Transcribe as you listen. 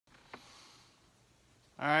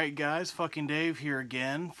Alright guys, fucking Dave here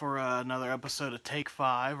again for another episode of Take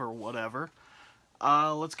 5 or whatever.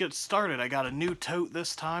 Let's get started. I got a new tote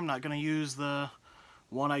this time, not going to use the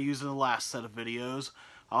one I used in the last set of videos.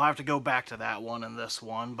 I'll have to go back to that one and this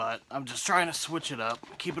one, but I'm just trying to switch it up,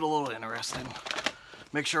 keep it a little interesting.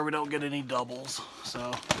 Make sure we don't get any doubles.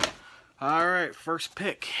 So, alright, first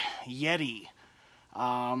pick, Yeti.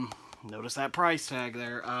 Notice that price tag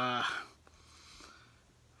there.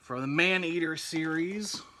 For the Man-Eater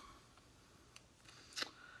series,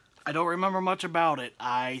 I don't remember much about it.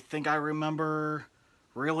 I think I remember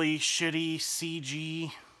really shitty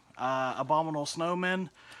CG abominable snowmen.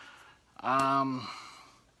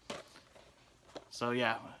 So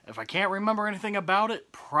yeah, if I can't remember anything about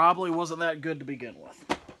it, probably wasn't that good to begin with.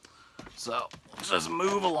 So, let's just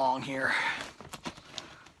move along here.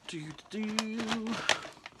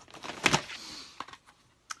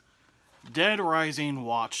 Dead Rising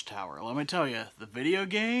Watchtower. Let me tell you, the video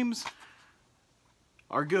games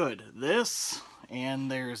are good. This, and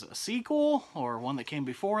there's a sequel, or one that came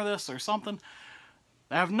before this, or something,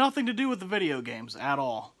 that have nothing to do with the video games at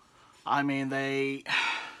all. I mean, they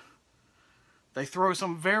throw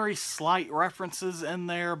some very slight references in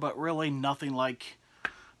there, but really nothing like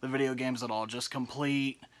the video games at all. Just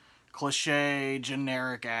complete, cliche,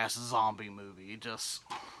 generic-ass zombie movie. Just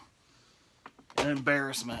an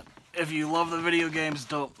embarrassment. If you love the video games,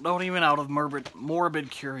 don't even out of morbid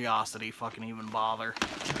curiosity fucking even bother.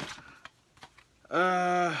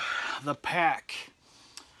 The Pack.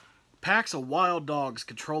 Packs of wild dogs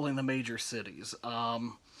controlling the major cities. I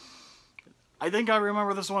think I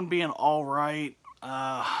remember this one being alright.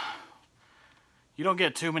 You don't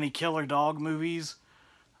get too many killer dog movies,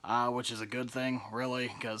 which is a good thing, really,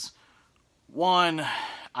 because one,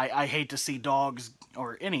 I hate to see dogs,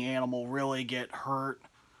 or any animal, really get hurt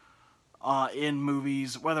in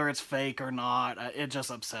movies, whether it's fake or not. It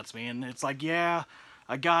just upsets me. And it's like, yeah,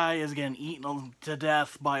 a guy is getting eaten to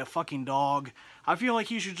death by a fucking dog. I feel like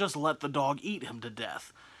he should just let the dog eat him to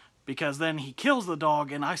death, because then he kills the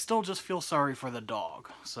dog, and I still just feel sorry for the dog.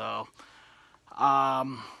 So,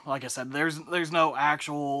 like I said, there's no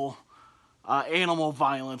actual animal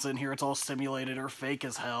violence in here. It's all simulated or fake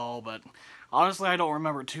as hell, but honestly, I don't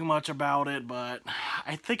remember too much about it, but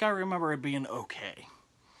I think I remember it being okay.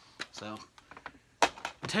 So,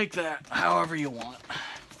 take that however you want.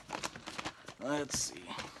 Let's see.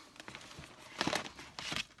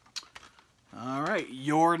 Alright,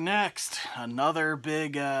 you're next. Another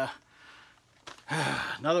big, another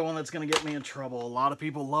one that's going to get me in trouble. A lot of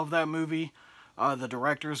people love that movie. The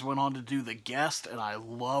directors went on to do The Guest, and I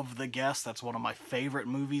love The Guest. That's one of my favorite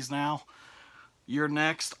movies now. You're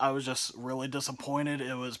Next. I was just really disappointed.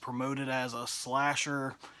 It was promoted as a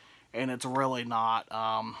slasher, and it's really not.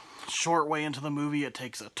 Short way into the movie, it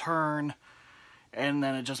takes a turn, and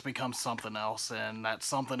then it just becomes something else, and that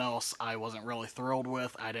something else I wasn't really thrilled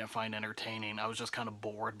with. I didn't find entertaining. I was just kind of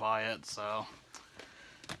bored by it, so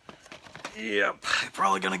yep,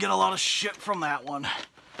 probably gonna get a lot of shit from that one.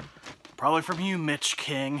 Probably from you, Mitch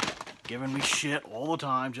King, giving me shit all the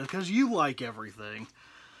time just because you like everything.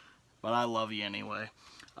 But I love you anyway.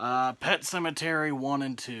 Pet Sematary 1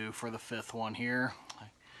 and 2 for the fifth one here.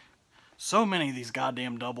 So many of these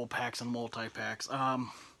goddamn double packs and multi-packs.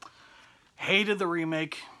 Hated the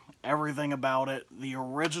remake, everything about it. The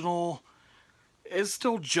original is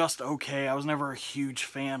still just okay. I was never a huge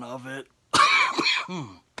fan of it.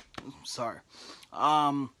 Sorry.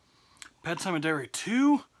 Pet Sematary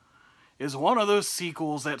 2 is one of those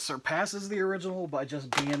sequels that surpasses the original by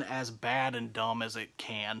just being as bad and dumb as it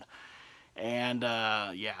can. And,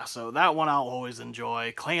 yeah, so that one I'll always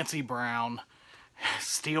enjoy. Clancy Brown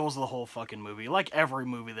steals the whole fucking movie, like every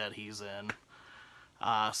movie that he's in.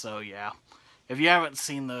 So yeah, if you haven't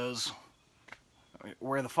seen those,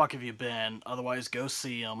 where the fuck have you been? Otherwise, go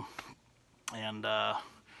see them, and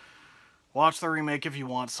watch the remake if you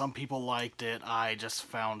want. Some people liked it. I just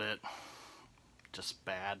found it just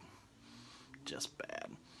bad.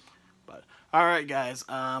 But alright guys,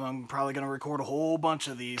 I'm probably gonna record a whole bunch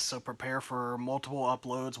of these, so prepare for multiple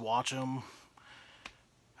uploads. Watch them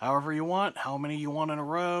however you want, how many you want in a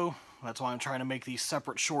row. That's why I'm trying to make these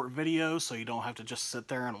separate short videos, so you don't have to just sit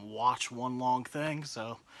there and watch one long thing.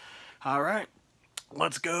 So, alright,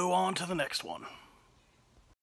 let's go on to the next one.